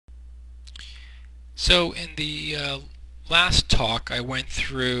So in the last talk, I went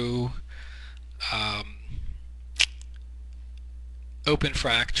through um, open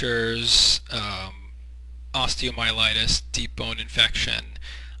fractures, osteomyelitis, deep bone infection.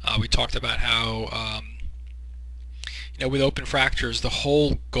 We talked about how with open fractures, the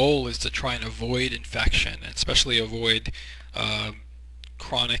whole goal is to try and avoid infection, and especially avoid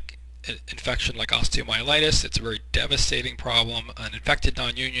chronic infection like osteomyelitis. It's a very devastating problem. An infected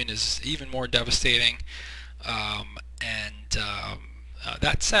nonunion is even more devastating.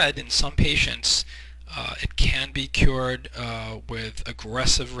 That said, in some patients, it can be cured with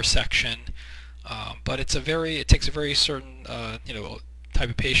aggressive resection, but it takes a very certain type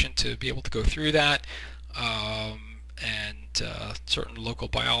of patient to be able to go through that, and certain local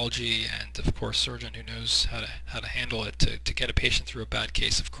biology, and of course surgeon who knows how to handle it to get a patient through a bad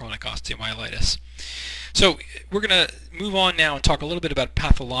case of chronic osteomyelitis. So we're going to move on now and talk a little bit about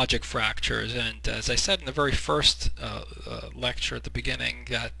pathologic fractures. And as I said in the very first lecture at the beginning,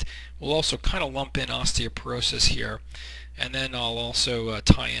 that we'll also kind of lump in osteoporosis here. And then I'll also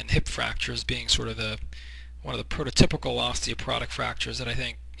tie in hip fractures being sort of one of the prototypical osteoporotic fractures that I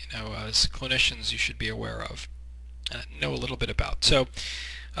think, as clinicians you should be aware of, know a little bit about. So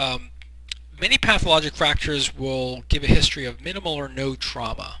many pathologic fractures will give a history of minimal or no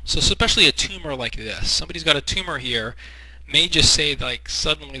trauma. So especially a tumor like this. Somebody's got a tumor here, may just say like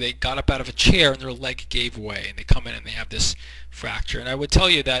suddenly they got up out of a chair and their leg gave way and they come in and they have this fracture. And I would tell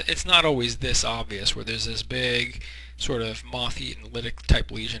you that it's not always this obvious where there's this big sort of moth-eaten lytic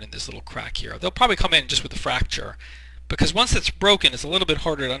type lesion in this little crack here. They'll probably come in just with a fracture because once it's broken it's a little bit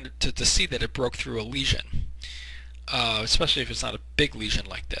harder to see that it broke through a lesion, especially if it's not a big lesion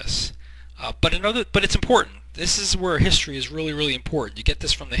like this. But it's important. This is where history is really, really important. You get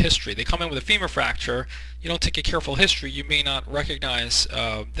this from the history. They come in with a femur fracture. You don't take a careful history, you may not recognize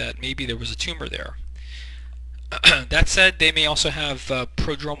that maybe there was a tumor there. That said, they may also have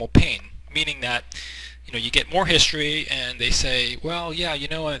prodromal pain, meaning that you get more history and they say, well, yeah,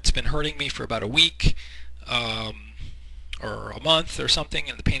 it's been hurting me for about a week or a month or something,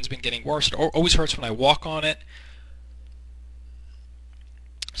 and the pain's been getting worse. It always hurts when I walk on it.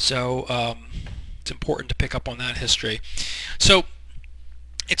 So it's important to pick up on that history. So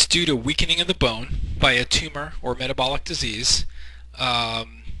it's due to weakening of the bone by a tumor or metabolic disease,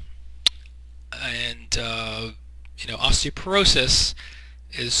 osteoporosis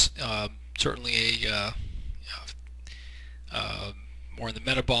is certainly more in the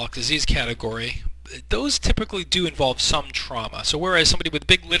metabolic disease category. Those typically do involve some trauma. So whereas somebody with a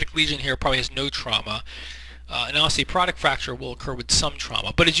big lytic lesion here probably has no trauma, an osteoporotic fracture will occur with some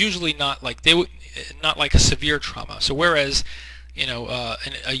trauma, but it's usually not like a severe trauma. So whereas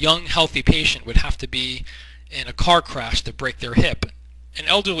a young healthy patient would have to be in a car crash to break their hip, an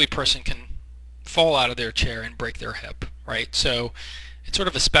elderly person can fall out of their chair and break their hip, right? So it's sort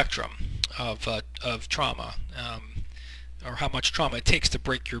of a spectrum of trauma, or how much trauma it takes to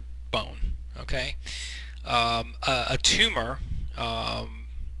break your bone. Okay, a tumor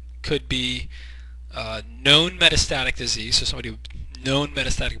could be known metastatic disease, so somebody with known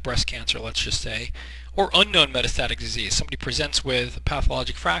metastatic breast cancer, let's just say, or unknown metastatic disease. Somebody presents with a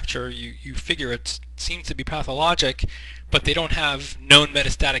pathologic fracture, you figure it seems to be pathologic, but they don't have known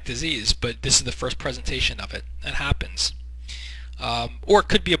metastatic disease, but this is the first presentation of it. That happens. Or it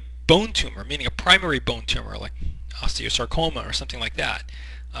could be a bone tumor, meaning a primary bone tumor, like osteosarcoma or something like that,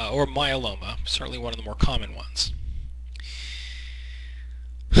 or myeloma, certainly one of the more common ones.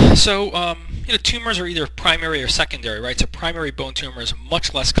 So, tumors are either primary or secondary, right? So primary bone tumor is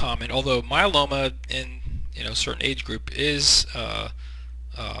much less common, although myeloma in certain age group is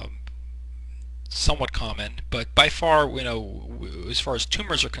somewhat common. But by far, as far as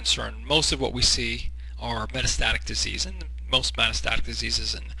tumors are concerned, most of what we see are metastatic disease, and most metastatic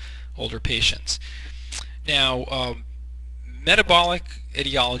diseases in older patients. Now, metabolic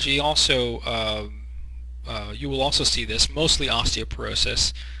etiology also. You will also see this, mostly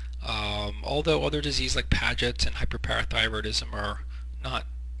osteoporosis, although other diseases like Paget and hyperparathyroidism are not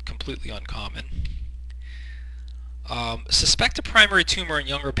completely uncommon. Suspect a primary tumor in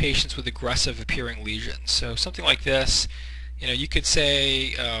younger patients with aggressive appearing lesions. So something like this, you could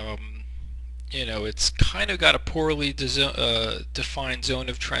say, it's kind of got a poorly defined zone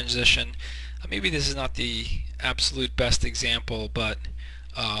of transition. Maybe this is not the absolute best example, but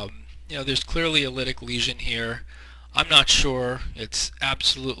there's clearly a lytic lesion here. I'm not sure it's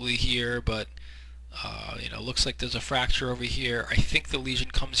absolutely here, but looks like there's a fracture over here. I think the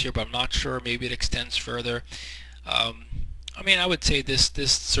lesion comes here, but I'm not sure. Maybe it extends further. I would say this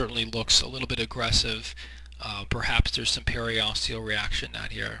certainly looks a little bit aggressive. Perhaps there's some periosteal reaction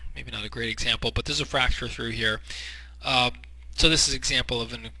out here. Maybe not a great example, but there's a fracture through here. So this is an example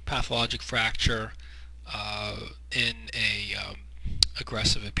of a pathologic fracture in a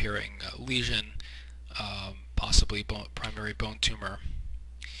aggressive appearing lesion, possibly primary bone tumor.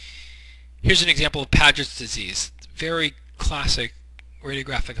 Here's an example of Paget's disease. Very classic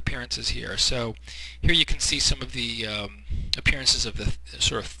radiographic appearances here. So here you can see some of the appearances of the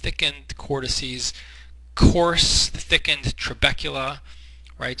sort of thickened cortices, coarse, thickened trabecula,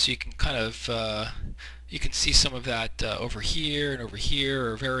 right? So you can kind of you can see some of that over here and over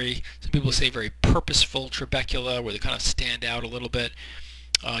here, or some people say very purposeful trabecula where they kind of stand out a little bit.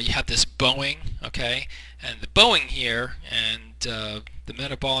 You have this bowing, okay, and the bowing here and the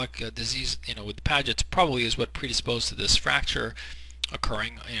metabolic disease, with the Paget's probably is what predisposed to this fracture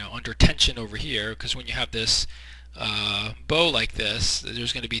occurring, under tension over here, because when you have this bow like this,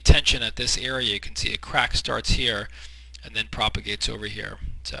 there's going to be tension at this area. You can see a crack starts here and then propagates over here.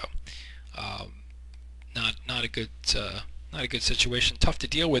 So not a good situation. Tough to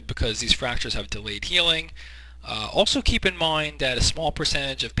deal with because these fractures have delayed healing. Also keep in mind that a small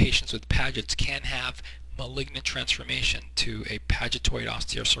percentage of patients with Paget's can have malignant transformation to a pagetoid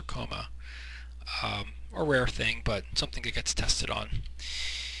osteosarcoma. A rare thing, but something that gets tested on.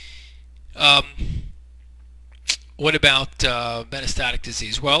 What about metastatic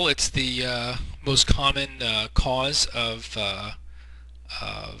disease? Well, it's the most common cause of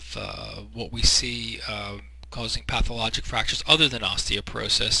what we see causing pathologic fractures other than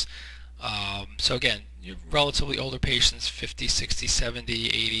osteoporosis. So again, relatively older patients, 50, 60, 70,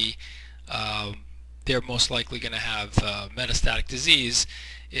 80, they're most likely going to have metastatic disease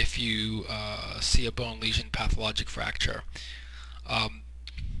if you see a bone lesion pathologic fracture.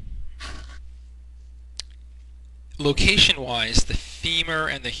 Location-wise, the femur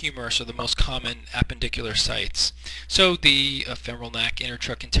and the humerus are the most common appendicular sites. So the femoral neck,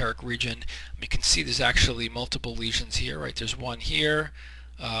 intertrochanteric region, you can see there's actually multiple lesions here, right? There's one here.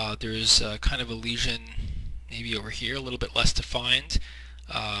 There's kind of a lesion maybe over here, a little bit less defined.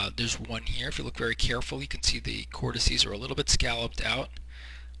 There's one here. If you look very carefully, you can see the cortices are a little bit scalloped out.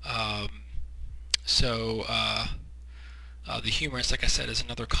 The humerus, like I said, is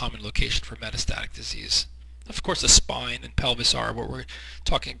another common location for metastatic disease. Of course, the spine and pelvis are, but we're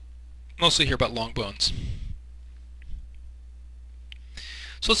talking mostly here about long bones.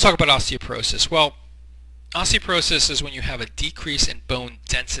 So let's talk about osteoporosis. Well, osteoporosis is when you have a decrease in bone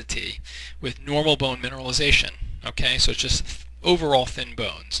density with normal bone mineralization. Okay, so it's just overall thin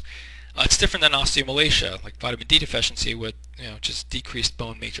bones. It's different than osteomalacia, like vitamin D deficiency, with just decreased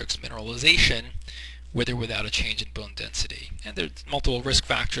bone matrix mineralization, with or without a change in bone density. And there's multiple risk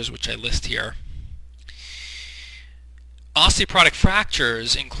factors which I list here. Osteoporotic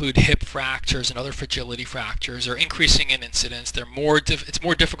fractures include hip fractures and other fragility fractures. Are increasing in incidence. It's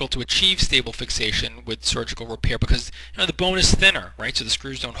more difficult to achieve stable fixation with surgical repair because the bone is thinner, right? So the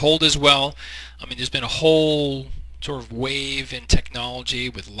screws don't hold as well. I mean, there's been a whole sort of wave in technology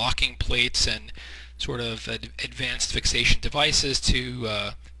with locking plates and sort of advanced fixation devices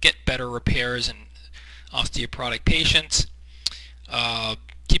to get better repairs in osteoporotic patients.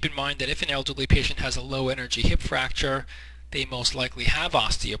 Keep in mind that if an elderly patient has a low energy hip fracture, they most likely have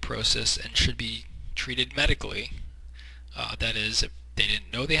osteoporosis and should be treated medically. That is, if they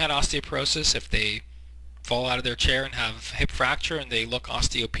didn't know they had osteoporosis, if they fall out of their chair and have hip fracture and they look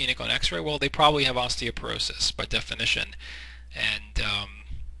osteopenic on x-ray, well, they probably have osteoporosis by definition, and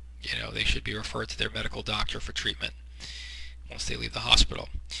they should be referred to their medical doctor for treatment once they leave the hospital.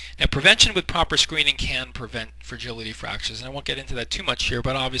 Now, prevention with proper screening can prevent fragility fractures, and I won't get into that too much here,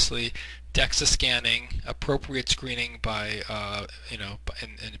 but obviously DEXA scanning, appropriate screening by in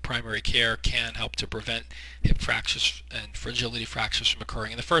primary care can help to prevent hip fractures and fragility fractures from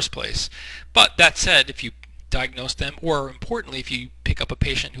occurring in the first place. But that said, if you diagnose them, or importantly, if you pick up a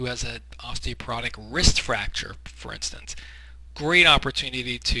patient who has an osteoporotic wrist fracture, for instance, great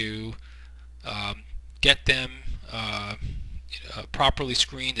opportunity to get them properly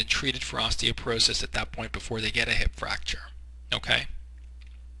screened and treated for osteoporosis at that point before they get a hip fracture. Okay?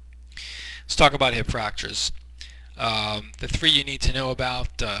 Let's talk about hip fractures. The three you need to know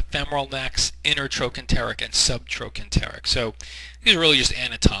about: femoral necks, intertrochanteric, and subtrochanteric. So these are really just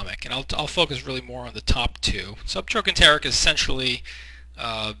anatomic, and I'll focus really more on the top two. Subtrochanteric is essentially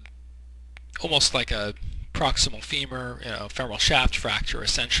almost like a proximal femur, femoral shaft fracture.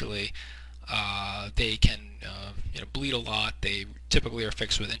 Essentially, they can bleed a lot. They typically are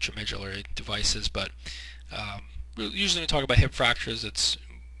fixed with intramedullary devices, but usually when we talk about hip fractures, it's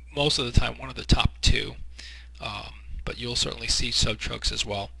most of the time one of the top two, but you'll certainly see subtrocks as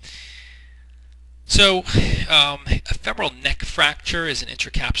well. So a femoral neck fracture is an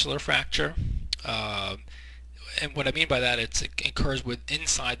intracapsular fracture. Uh, and what I mean by that, it occurs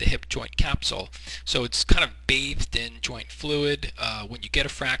inside the hip joint capsule. So it's kind of bathed in joint fluid. When you get a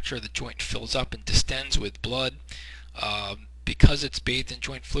fracture, the joint fills up and distends with blood. Because it's bathed in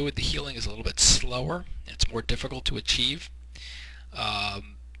joint fluid, the healing is a little bit slower. And it's more difficult to achieve.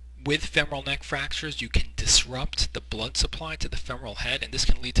 With femoral neck fractures, you can disrupt the blood supply to the femoral head, and this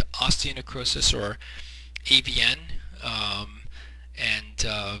can lead to osteonecrosis or AVN.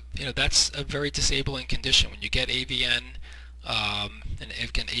 That's a very disabling condition. When you get AVN, and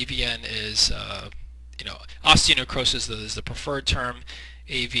again, AVN is, osteonecrosis is the preferred term.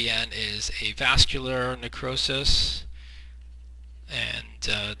 AVN is avascular necrosis, and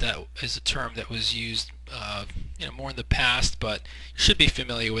that is a term that was used more in the past, but you should be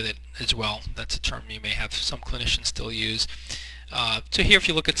familiar with it as well. That's a term you may have some clinicians still use. So here, if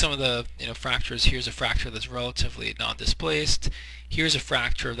you look at some of the fractures, here's a fracture that's relatively non-displaced. Here's a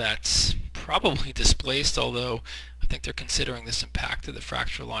fracture that's probably displaced, although I think they're considering this impact of the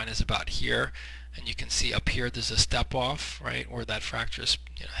fracture line is about here. And you can see up here there's a step off, right, where that fracture's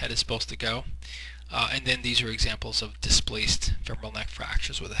head is supposed to go. And then these are examples of displaced femoral neck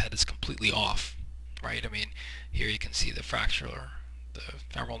fractures where the head is completely off, right? I mean, here you can see the fracture, the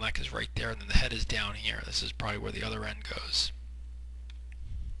femoral neck is right there, and then the head is down here. This is probably where the other end goes.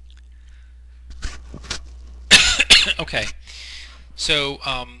 Okay, so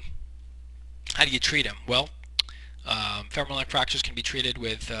how do you treat them? Well, femoral neck fractures can be treated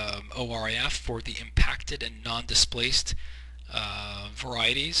with ORIF for the impacted and non-displaced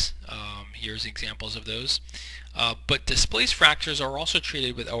varieties. Here's examples of those. But displaced fractures are also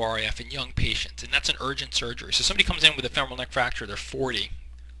treated with ORIF in young patients, and that's an urgent surgery. So somebody comes in with a femoral neck fracture, they're 40,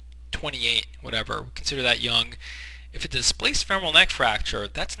 28, whatever, consider that young. If it's a displaced femoral neck fracture,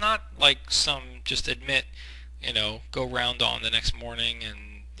 that's not like some just admit, go round on the next morning and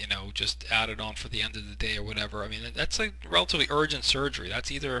just add it on for the end of the day or whatever. I mean, that's a relatively urgent surgery.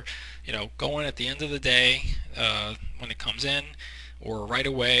 That's either, go in at the end of the day when it comes in, or right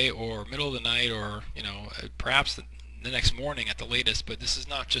away, or middle of the night, or, perhaps the next morning at the latest. But this is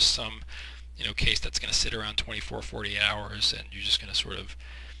not just some, case that's going to sit around 24, 48 hours and you're just going to sort of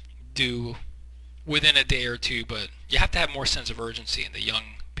do within a day or two. But you have to have more sense of urgency in the young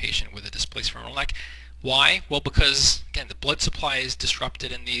patient with a displaced femoral neck. Why? Well, because, again, the blood supply is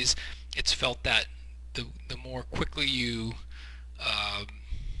disrupted in these. It's felt that the more quickly you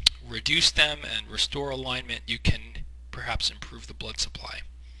reduce them and restore alignment, you can perhaps improve the blood supply.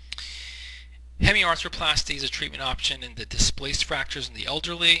 Hemiarthroplasty is a treatment option in the displaced fractures in the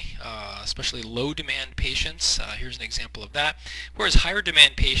elderly, especially low-demand patients. Here's an example of that. Whereas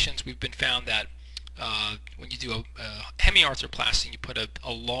higher-demand patients, we've been found that when you do a hemiarthroplasty and you put a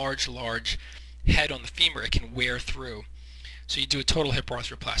large head on the femur, it can wear through. So you do a total hip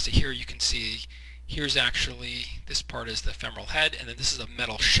arthroplasty. Here you can see, here's actually, this part is the femoral head, and then this is a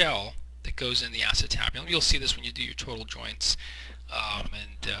metal shell that goes in the acetabulum. You'll see this when you do your total joints,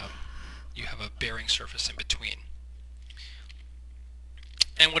 and you have a bearing surface in between.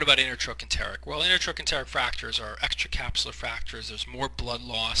 And what about intertrochanteric? Well, intertrochanteric fractures are extracapsular fractures. There's more blood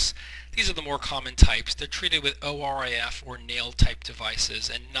loss. These are the more common types. They're treated with ORIF or nail-type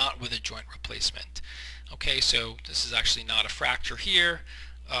devices and not with a joint replacement. Okay, so this is actually not a fracture here.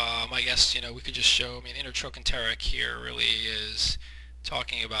 I guess we could just show. Intertrochanteric here really is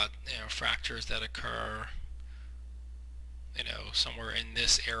talking about fractures that occur somewhere in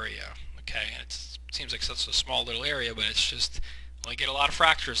this area. Okay, and it seems like such a small little area, but it's just. Well, you get a lot of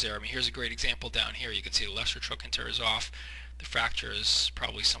fractures there. Here's a great example down here. You can see the lesser trochanter is off. The fracture is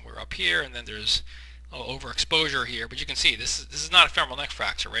probably somewhere up here, and then there's a little overexposure here. But you can see this is not a femoral neck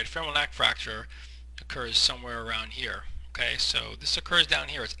fracture, right? A femoral neck fracture occurs somewhere around here. Okay, so this occurs down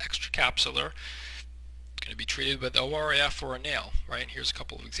here. It's extracapsular. It's going to be treated with ORIF or a nail, right? Here's a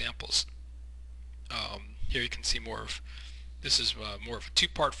couple of examples. Here you can see this is more of a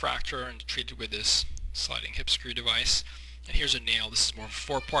two-part fracture and treated with this sliding hip screw device. And here's a nail. This is more of a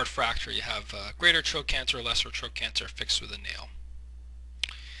four-part fracture. You have greater trochanter, lesser trochanter fixed with a nail.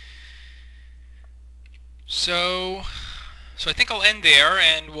 So I think I'll end there,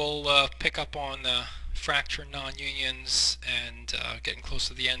 and we'll pick up on fracture nonunions and getting close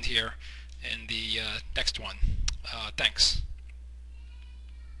to the end here in the next one. Thanks.